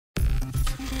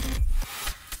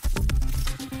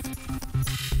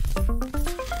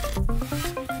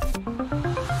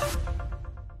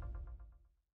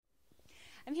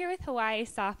I'm here with Hawai'i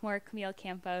sophomore Camille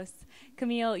Campos.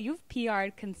 Camille, you've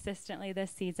PR'd consistently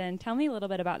this season. Tell me a little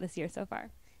bit about this year so far.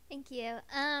 Thank you.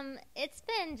 It's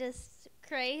been just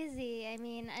crazy. I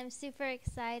mean, I'm super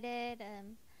excited.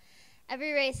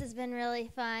 Every race has been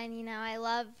really fun. You know, I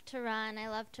love to run, I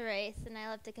love to race, and I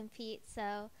love to compete.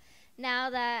 So now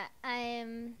that I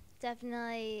am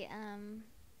definitely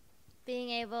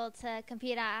being able to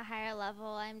compete at a higher level,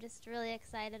 I'm just really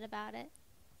excited about it.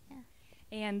 Yeah.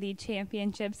 And the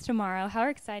championships tomorrow. How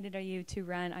excited are you to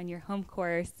run on your home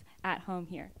course at home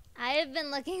here? I have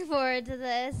been looking forward to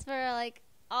this for like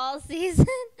all season.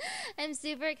 I'm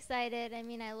super excited. I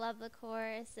mean, I love the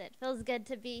course. It feels good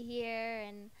to be here,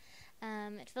 and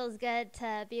it feels good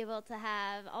to be able to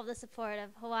have all the support of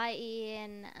Hawai'i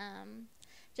and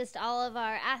just all of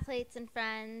our athletes and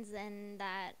friends, and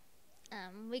that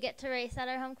we get to race at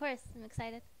our home course. I'm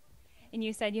excited. And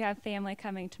you said you have family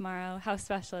coming tomorrow. How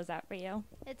special is that for you?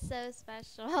 It's so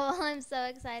special. I'm so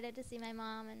excited to see my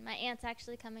mom, and my aunt's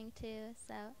actually coming too.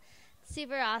 So it's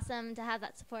super awesome to have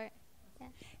that support. Yeah.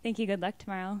 Thank you. Good luck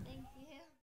tomorrow. Thank you.